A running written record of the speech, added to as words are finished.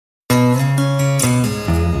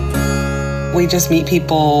we just meet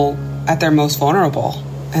people at their most vulnerable,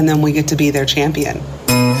 and then we get to be their champion.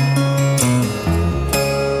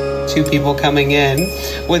 2 people coming in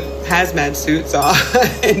with hazmat suits on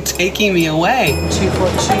and taking me away.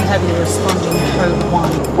 242, heavily responding, code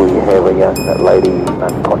 1. We have a young lady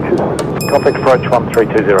unconscious. Contact approach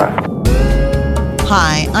 1320.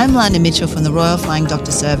 Hi, I'm Lana Mitchell from the Royal Flying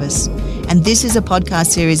Doctor Service, and this is a podcast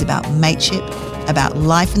series about mateship, about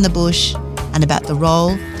life in the bush, and about the role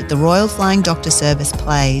that the Royal Flying Doctor Service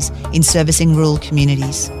plays in servicing rural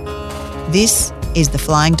communities. This is the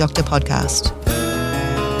Flying Doctor Podcast.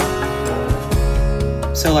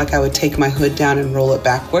 So I would take my hood down and roll it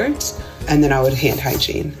backwards, and then I would hand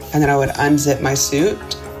hygiene. And then I would unzip my suit,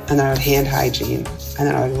 and then I would hand hygiene. And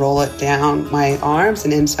then I would roll it down my arms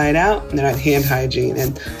and inside out, and then I'd hand hygiene,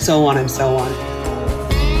 and so on and so on.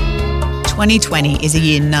 2020 is a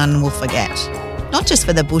year none will forget, not just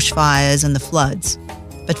for the bushfires and the floods,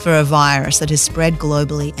 but for a virus that has spread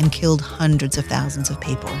globally and killed hundreds of thousands of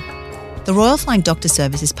people. The Royal Flying Doctor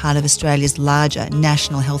Service is part of Australia's larger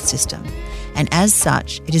national health system, and as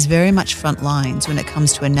such, it is very much front lines when it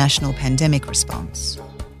comes to a national pandemic response.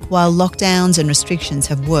 While lockdowns and restrictions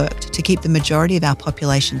have worked to keep the majority of our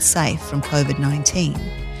population safe from COVID-19,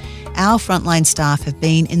 our frontline staff have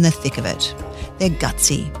been in the thick of it. They're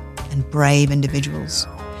gutsy and brave individuals.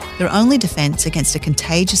 Their only defence against a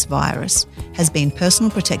contagious virus has been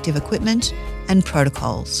personal protective equipment and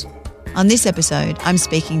protocols. On this episode, I'm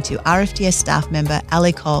speaking to RFDS staff member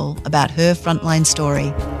Ali Cole about her frontline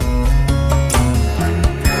story.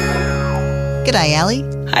 G'day, Ali.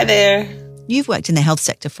 Hi there. You've worked in the health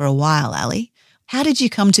sector for a while, Ali. How did you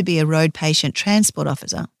come to be a road patient transport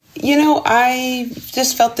officer? I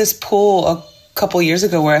just felt this pull a couple years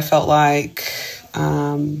ago where I felt like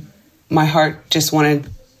my heart just wanted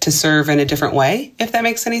to serve in a different way, if that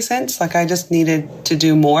makes any sense. I just needed to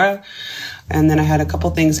do more. And then I had a couple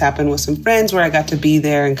things happen with some friends where I got to be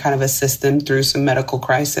there and kind of assist them through some medical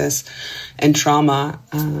crisis and trauma.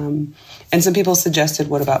 And some people suggested,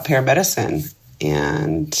 what about paramedicine?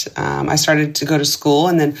 And I started to go to school.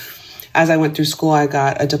 And then as I went through school, I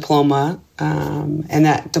got a diploma. And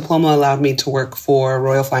that diploma allowed me to work for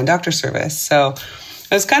Royal Flying Doctor Service. So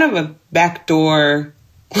it was kind of a backdoor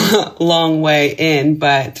long way in,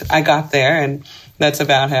 but I got there, and that's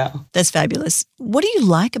about how. That's fabulous. What do you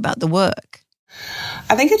like about the work?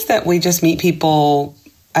 I think it's that we just meet people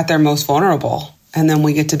at their most vulnerable, and then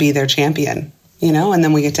we get to be their champion, and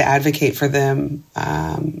then we get to advocate for them.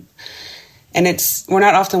 And we're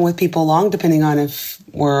not often with people long, depending on if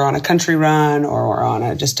we're on a country run or we're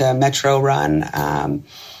on just a metro run.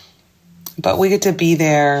 But we get to be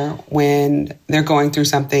there when they're going through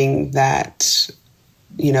something that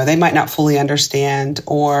they might not fully understand,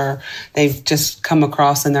 or they've just come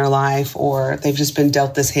across in their life, or they've just been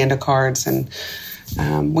dealt this hand of cards.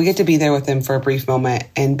 And we get to be there with them for a brief moment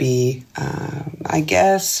and be, I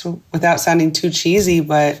guess, without sounding too cheesy,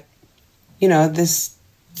 but, this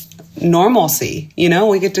normalcy.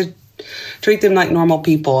 We get to treat them like normal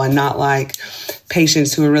people and not like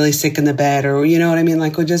patients who are really sick in the bed, or, you know what I mean?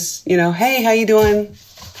 We just, hey, how you doing?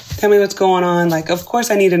 Tell me what's going on. Of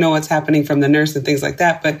course I need to know what's happening from the nurse and things like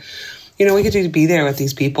that. But, we get to be there with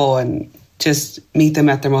these people and just meet them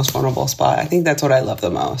at their most vulnerable spot. I think that's what I love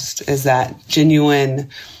the most, is that genuine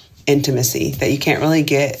intimacy that you can't really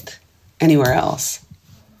get anywhere else.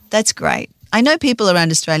 That's great. I know people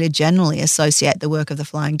around Australia generally associate the work of the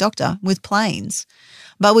Flying Doctor with planes,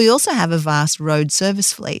 but we also have a vast road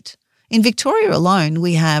service fleet. In Victoria alone,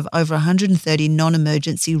 we have over 130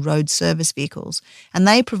 non-emergency road service vehicles, and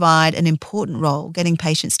they provide an important role getting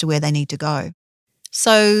patients to where they need to go.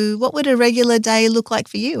 So what would a regular day look like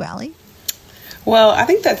for you, Ali? Well, I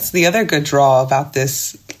think that's the other good draw about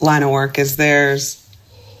this line of work, is there's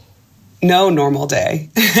no normal day.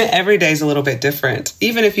 Every day is a little bit different.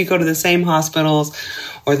 Even if you go to the same hospitals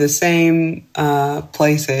or the same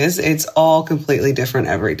places, it's all completely different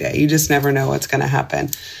every day. You just never know what's going to happen.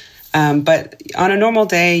 But on a normal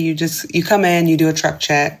day, you come in, you do a truck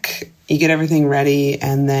check, you get everything ready,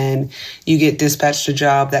 and then you get dispatched a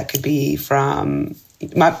job that could be from,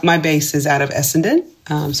 my base is out of Essendon.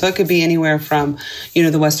 So it could be anywhere from,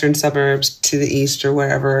 the western suburbs to the east or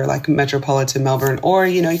wherever, like metropolitan Melbourne, or,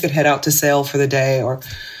 you could head out to Sale for the day, or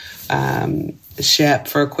Shep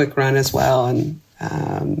for a quick run as well. And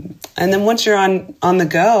then once you're on the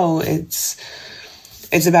go,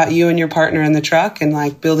 it's about you and your partner in the truck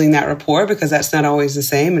and building that rapport, because that's not always the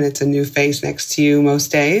same. And it's a new face next to you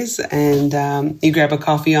most days. And you grab a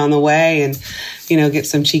coffee on the way and, get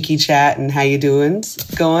some cheeky chat and how you doing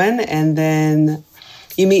going. And then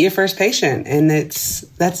you meet your first patient, and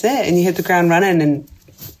that's it. And you hit the ground running. And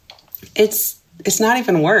it's not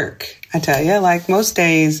even work, I tell you. Like most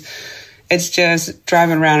days, it's just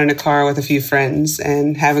driving around in a car with a few friends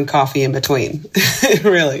and having coffee in between.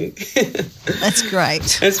 Really. That's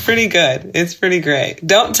great. It's pretty good. It's pretty great.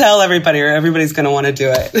 Don't tell everybody or everybody's going to want to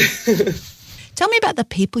do it. Tell me about the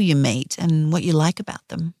people you meet and what you like about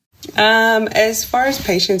them. As far as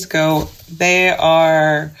patients go, they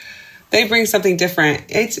bring something different.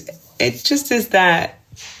 It just is that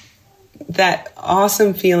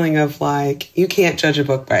awesome feeling of like, you can't judge a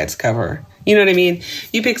book by its cover. You know what I mean?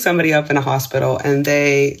 You pick somebody up in a hospital and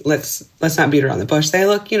let's not beat around the bush. They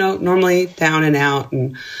look, normally down and out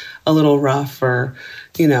and a little rough, or,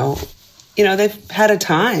 they've had a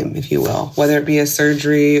time, if you will, whether it be a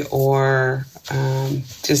surgery or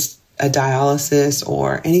just a dialysis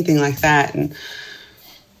or anything like that. And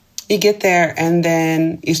you get there and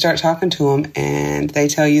then you start talking to them and they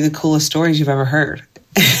tell you the coolest stories you've ever heard.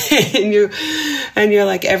 and you're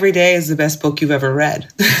like, every day is the best book you've ever read.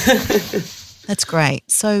 That's great.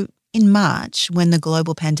 So in March, when the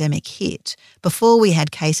global pandemic hit, before we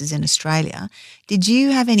had cases in Australia, did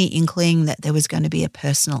you have any inkling that there was going to be a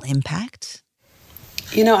personal impact?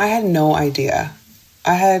 I had no idea.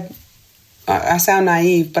 I sound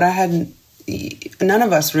naive, but none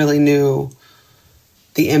of us really knew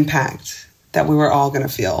the impact that we were all going to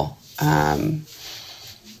feel.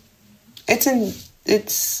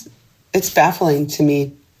 It's baffling to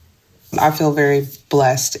me. I feel very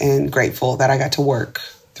blessed and grateful that I got to work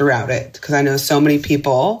throughout it, because I know so many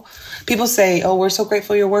people say, oh, we're so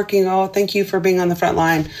grateful you're working. Oh, thank you for being on the front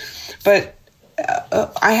line. But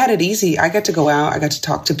I had it easy. I got to go out. I got to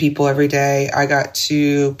talk to people every day. I got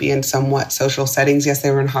to be in somewhat social settings. Yes,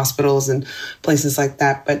 they were in hospitals and places like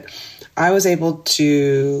that, but I was able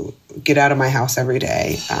to get out of my house every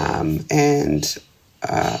day and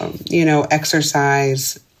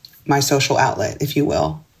exercise my social outlet, if you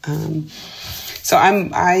will. So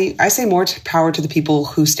I say more power to the people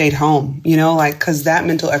who stayed home, because that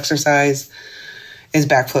mental exercise is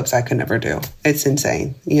backflips I could never do. It's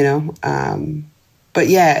insane, But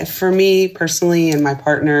yeah, for me personally and my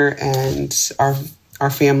partner and our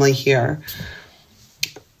family here,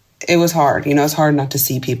 it was hard. It's hard not to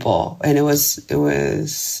see people, and it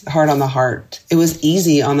was hard on the heart. It was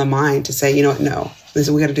easy on the mind to say, no,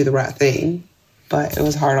 listen, we got to do the right thing. But it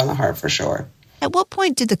was hard on the heart for sure. At what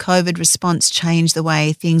point did the COVID response change the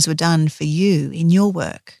way things were done for you in your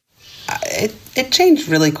work? It changed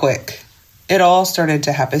really quick. It all started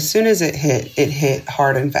to happen. As soon as it hit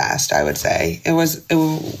hard and fast, I would say.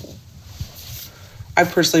 I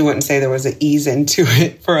personally wouldn't say there was an ease into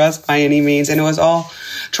it for us by any means. And it was all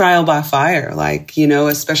trial by fire,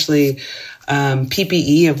 especially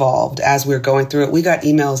PPE evolved as we were going through it. We got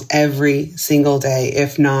emails every single day,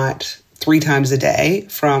 if not 3 times a day,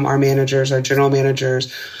 from our managers, our general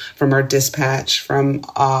managers, from our dispatch, from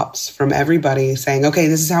ops, from everybody saying, okay,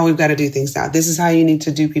 this is how we've got to do things now. This is how you need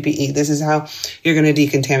to do PPE. This is how you're going to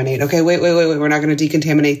decontaminate. Okay, wait. We're not going to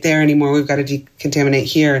decontaminate there anymore. We've got to decontaminate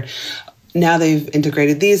here. Now they've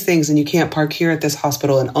integrated these things and you can't park here at this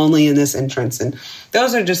hospital and only in this entrance. And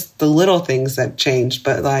those are just the little things that changed.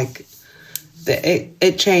 But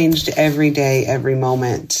it changed every day, every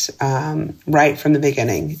moment, right from the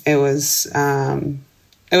beginning. It was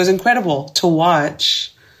incredible to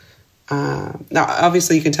watch. Now,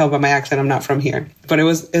 obviously, you can tell by my accent I'm not from here, but it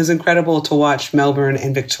was incredible to watch Melbourne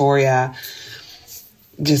and Victoria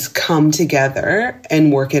just come together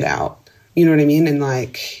and work it out. You know what I mean? And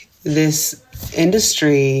this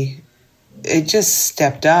industry, it just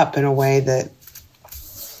stepped up in a way that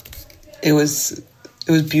it was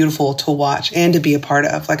beautiful to watch and to be a part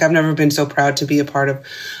of. I've never been so proud to be a part of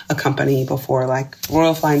a company before.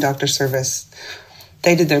 Royal Flying Doctor Service,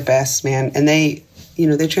 they did their best, man. And they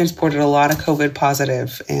transported a lot of COVID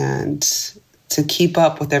positive, and to keep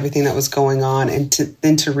up with everything that was going on and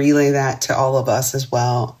to relay that to all of us as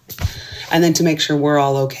well. And then to make sure we're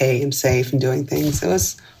all okay and safe and doing things. It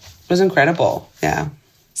was incredible. Yeah.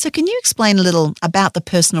 So can you explain a little about the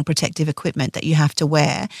personal protective equipment that you have to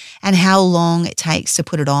wear and how long it takes to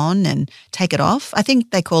put it on and take it off? I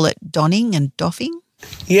think they call it donning and doffing.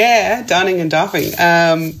 Yeah, donning and doffing.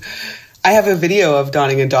 I have a video of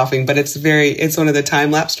donning and doffing, but it's one of the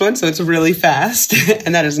time-lapsed ones, so it's really fast,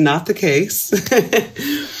 and that is not the case.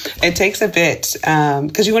 It takes a bit,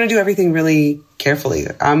 because you want to do everything really carefully.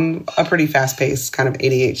 I'm a pretty fast-paced kind of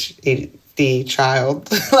ADHD child,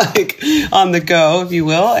 on the go, if you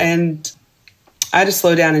will, and I just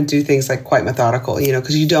slow down and do things quite methodical,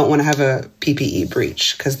 because you don't want to have a PPE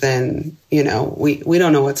breach, because then, we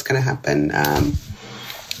don't know what's going to happen.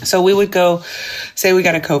 So we would go, say we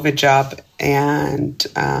got a COVID job, and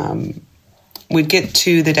we'd get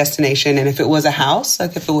to the destination, and if it was a house,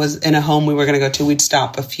 like if it was in a home we were going to go to, we'd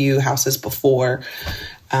stop a few houses before,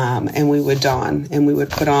 and we would don, and we would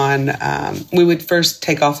put on, we would first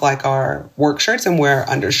take off like our work shirts and wear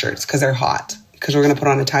undershirts because they're hot, because we're going to put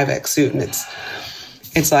on a Tyvek suit, and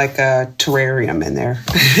it's like a terrarium in there.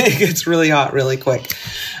 It gets really hot really quick.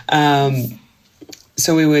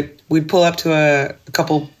 So we'd pull up to a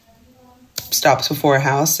couple stops before a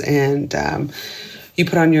house, and you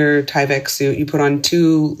put on your Tyvek suit, you put on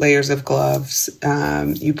 2 layers of gloves,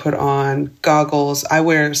 you put on goggles. I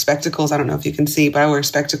wear spectacles. I don't know if you can see, but I wear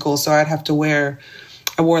spectacles. So I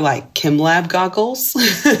wore like chem lab goggles.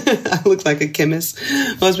 I looked like a chemist.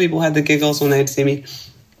 Most people had the giggles when they'd see me.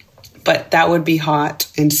 But that would be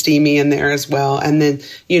hot and steamy in there as well. And then,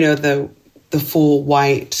 the full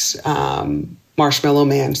white Marshmallow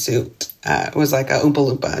Man suit was like a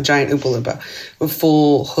giant Oompa Loompa with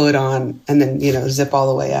full hood on, and then, zip all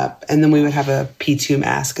the way up. And then we would have a P2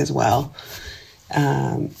 mask as well,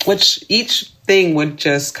 which each thing would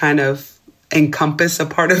just kind of encompass a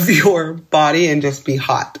part of your body and just be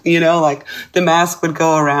hot. Like the mask would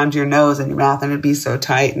go around your nose and your mouth, and it'd be so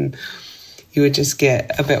tight, and you would just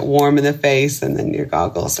get a bit warm in the face, and then your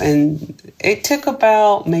goggles. And it took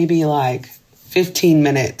about maybe like 15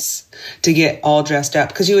 minutes to get all dressed up,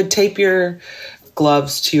 because you would tape your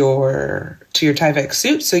gloves to your Tyvek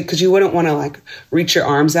suit, because you wouldn't want to like reach your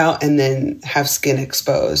arms out and then have skin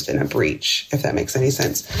exposed in a breach, if that makes any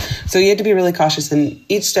sense. So you had to be really cautious, and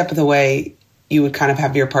each step of the way you would kind of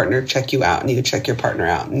have your partner check you out, and you would check your partner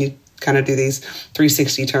out, and you kind of do these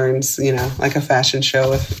 360 turns, like a fashion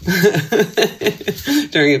show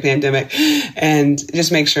during a pandemic, and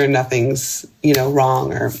just make sure nothing's,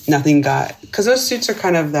 wrong, or nothing because those suits are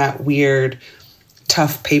kind of that weird,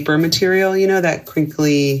 tough paper material, that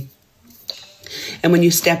crinkly. And when you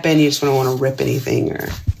step in, you just don't want to rip anything, or,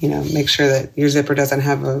 make sure that your zipper doesn't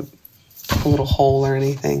have a little hole or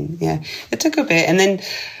anything. Yeah, it took a bit. And then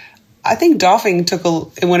I think doffing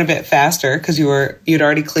it went a bit faster, because you'd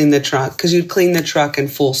already cleaned the trunk, because you'd clean the truck in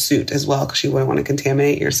full suit as well, because you wouldn't want to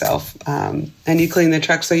contaminate yourself. And you clean the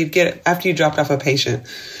truck, so you'd get, after you dropped off a patient,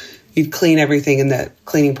 you'd clean everything, and the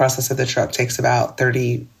cleaning process of the truck takes about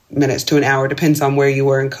 30 minutes to an hour, depends on where you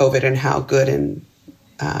were in COVID and how good and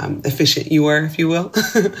efficient you were, if you will.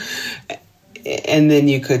 And then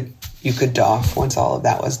you could doff once all of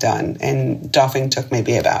that was done. And doffing took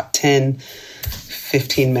maybe about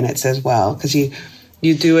 15 minutes as well, because you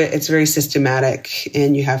do it, it's very systematic,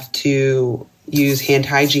 and you have to use hand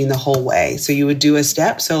hygiene the whole way. So you would do a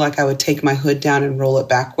step. So like I would take my hood down and roll it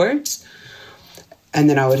backwards, and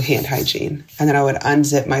then I would hand hygiene, and then I would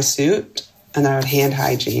unzip my suit, and then I would hand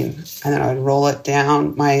hygiene, and then I would roll it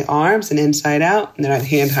down my arms and inside out, and then I'd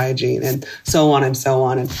hand hygiene, and so on and so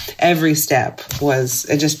on. And every step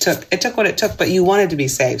it took what it took, but you wanted to be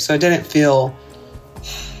safe. So it didn't feel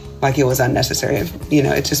like it was unnecessary.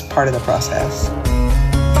 It's just part of the process.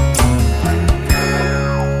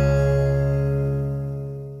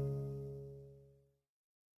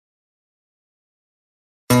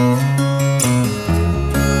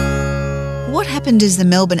 What happened is the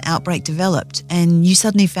Melbourne outbreak developed, and you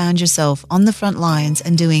suddenly found yourself on the front lines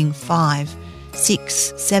and doing 5,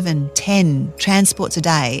 6, 7, 10 transports a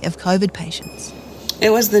day of COVID patients.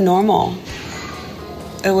 It was the normal.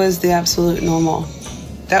 It was the absolute normal.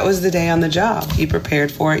 That was the day on the job. You prepared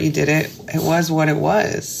for it. You did it. It was what it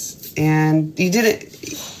was. And you did it.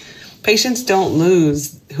 Patients don't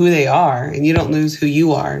lose who they are, and you don't lose who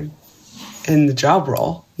you are in the job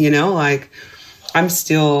role. Like I'm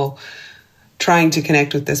still trying to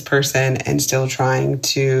connect with this person and still trying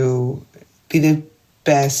to be the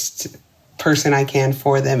best person I can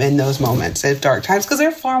for them in those moments of dark times, because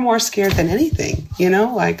they're far more scared than anything,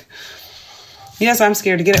 like, yes, I'm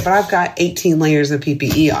scared to get it, but I've got 18 layers of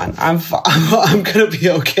PPE on. I'm going to be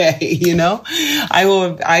okay,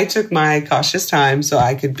 I took my cautious time so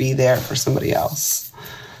I could be there for somebody else.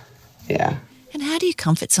 Yeah. And how do you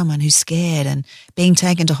comfort someone who's scared and being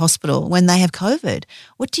taken to hospital when they have COVID?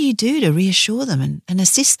 What do you do to reassure them and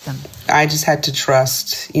assist them? I just had to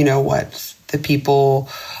trust, what the people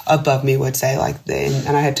above me would say,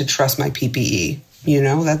 and I had to trust my PPE,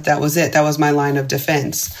 that was it. That was my line of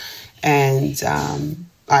defense. And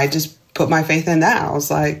I just put my faith in that. I was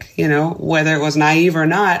like, whether it was naive or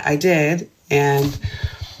not, I did. And,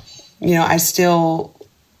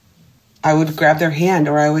 I would grab their hand,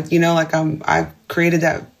 or I would, I created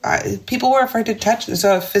that. People were afraid to touch.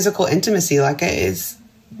 So physical intimacy, it's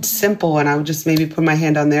simple. And I would just maybe put my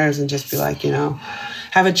hand on theirs and just be like,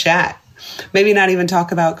 have a chat. Maybe not even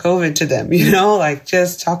talk about COVID to them,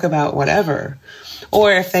 just talk about whatever.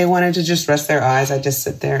 Or if they wanted to just rest their eyes, I'd just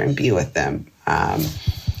sit there and be with them.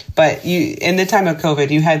 But in the time of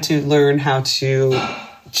COVID, you had to learn how to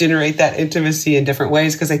generate that intimacy in different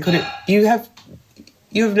ways because you have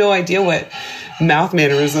no idea what mouth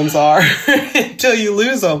mannerisms are until you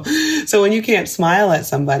lose them. So when you can't smile at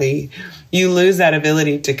somebody, you lose that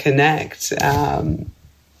ability to connect. I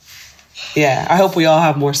hope we all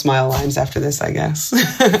have more smile lines after this, I guess.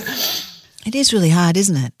 It is really hard,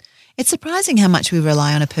 isn't it? It's surprising how much we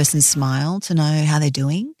rely on a person's smile to know how they're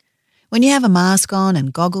doing. When you have a mask on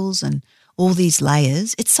and goggles and all these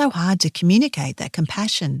layers, it's so hard to communicate that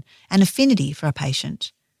compassion and affinity for a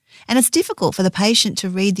patient. And it's difficult for the patient to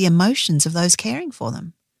read the emotions of those caring for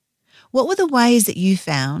them. What were the ways that you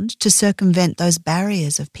found to circumvent those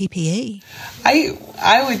barriers of PPE?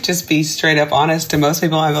 I would just be straight up honest to most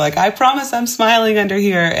people. I'd be like, I promise I'm smiling under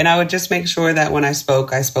here. And I would just make sure that when I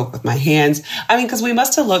spoke with my hands. I mean, because we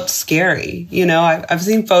must have looked scary. You know, I've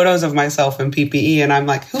seen photos of myself in PPE and I'm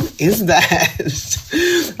like, who is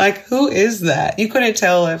that? Like, who is that? You couldn't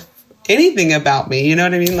tell anything about me. You know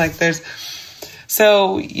what I mean? Like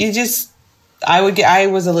I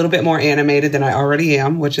was a little bit more animated than I already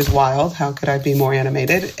am, which is wild. How could I be more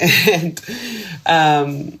animated? And,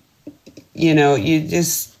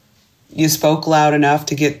 you spoke loud enough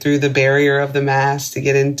to get through the barrier of the mask, to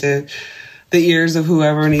get into the ears of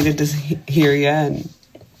whoever needed to hear you.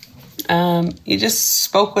 And you just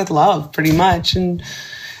spoke with love pretty much. And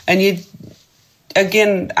I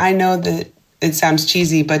know that it sounds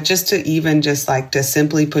cheesy, but just to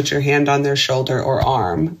simply put your hand on their shoulder or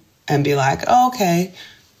arm and be like, oh, okay,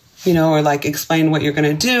 or like explain what you're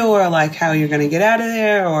going to do or like how you're going to get out of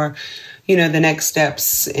there or, the next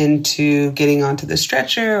steps into getting onto the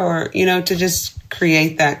stretcher or, to just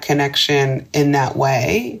create that connection in that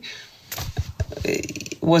way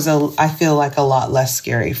was I feel like a lot less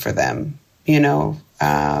scary for them,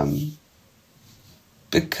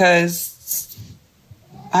 because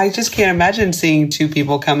I just can't imagine seeing two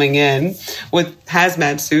people coming in with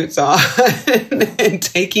hazmat suits on and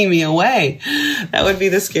taking me away. That would be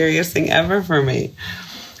the scariest thing ever for me.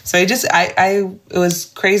 So it was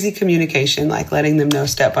crazy communication, like letting them know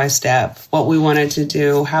step by step what we wanted to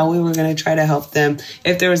do, how we were going to try to help them,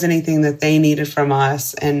 if there was anything that they needed from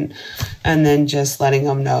us, and then just letting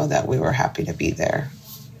them know that we were happy to be there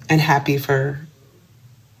and happy for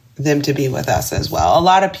them to be with us as well. A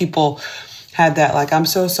lot of people had that, like, I'm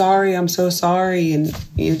so sorry. And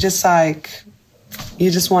you just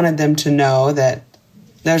wanted them to know that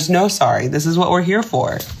there's no sorry. This is what we're here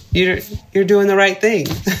for. You're doing the right thing.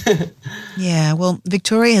 Yeah, well,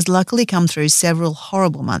 Victoria has luckily come through several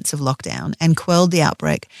horrible months of lockdown and quelled the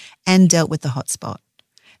outbreak and dealt with the hotspot.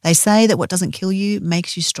 They say that what doesn't kill you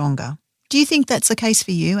makes you stronger. Do you think that's the case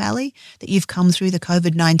for you, Ali, that you've come through the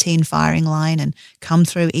COVID-19 firing line and come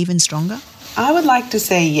through even stronger? I would like to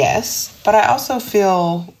say yes, but I also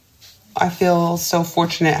feel so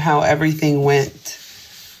fortunate how everything went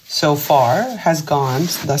has gone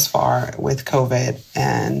thus far with COVID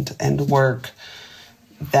and work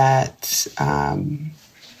that I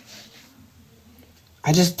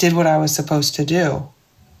just did what I was supposed to do.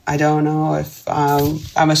 I don't know if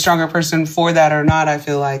I'm a stronger person for that or not. I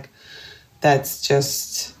feel like that's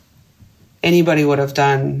just anybody would have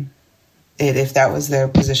done it if that was their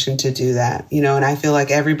position to do that, and I feel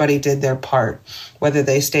like everybody did their part, whether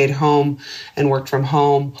they stayed home and worked from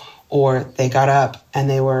home or they got up and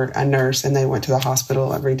they were a nurse and they went to the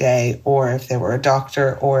hospital every day, or if they were a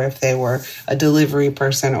doctor, or if they were a delivery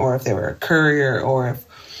person, or if they were a courier, or if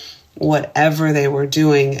whatever they were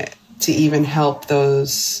doing to even help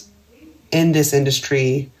those in this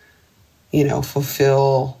industry,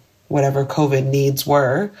 fulfill whatever COVID needs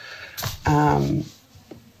were. I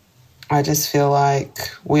just feel like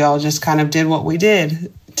we all just kind of did what we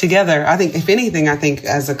did together. I think, if anything,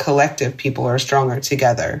 as a collective, people are stronger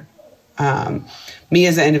together. Me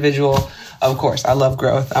as an individual, of course, I love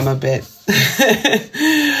growth. I'm a bit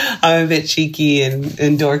cheeky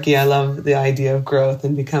and dorky. I love the idea of growth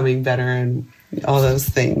and becoming better and all those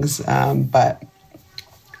things. But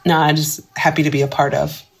no, I'm just happy to be a part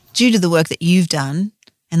of. Due to the work that you've done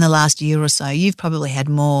in the last year or so, you've probably had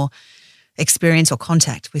more experience or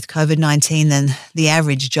contact with COVID-19 than the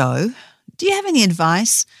average Joe. Do you have any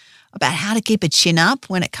advice about how to keep a chin up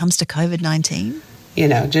when it comes to COVID-19?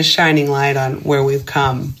 Just shining light on where we've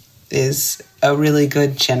come is a really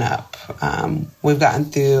good chin up. We've gotten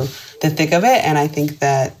through the thick of it, and I think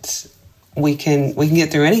that we can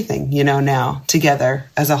get through anything, now together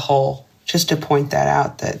as a whole. Just to point that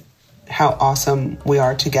out, that how awesome we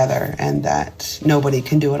are together and that nobody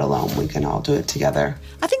can do it alone. We can all do it together.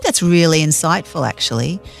 I think that's really insightful,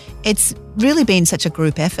 actually. It's really been such a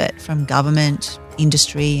group effort from government,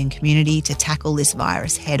 industry and community to tackle this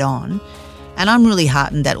virus head on. And I'm really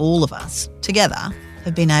heartened that all of us, together,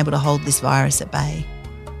 have been able to hold this virus at bay.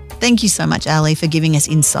 Thank you so much, Ali, for giving us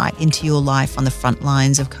insight into your life on the front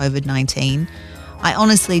lines of COVID-19. I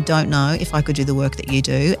honestly don't know if I could do the work that you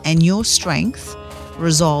do, and your strength,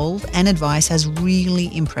 resolve and advice has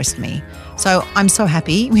really impressed me. So I'm so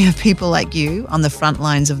happy we have people like you on the front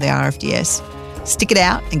lines of the RFDS. Stick it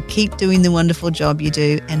out and keep doing the wonderful job you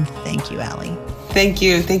do, and thank you, Ali. Thank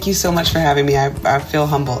you. Thank you so much for having me. I feel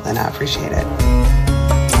humbled and I appreciate it.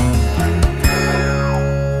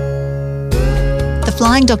 The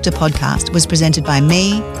Flying Doctor podcast was presented by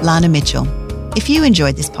me, Lana Mitchell. If you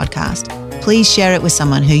enjoyed this podcast, please share it with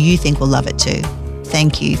someone who you think will love it too.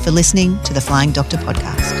 Thank you for listening to the Flying Doctor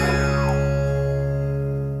podcast.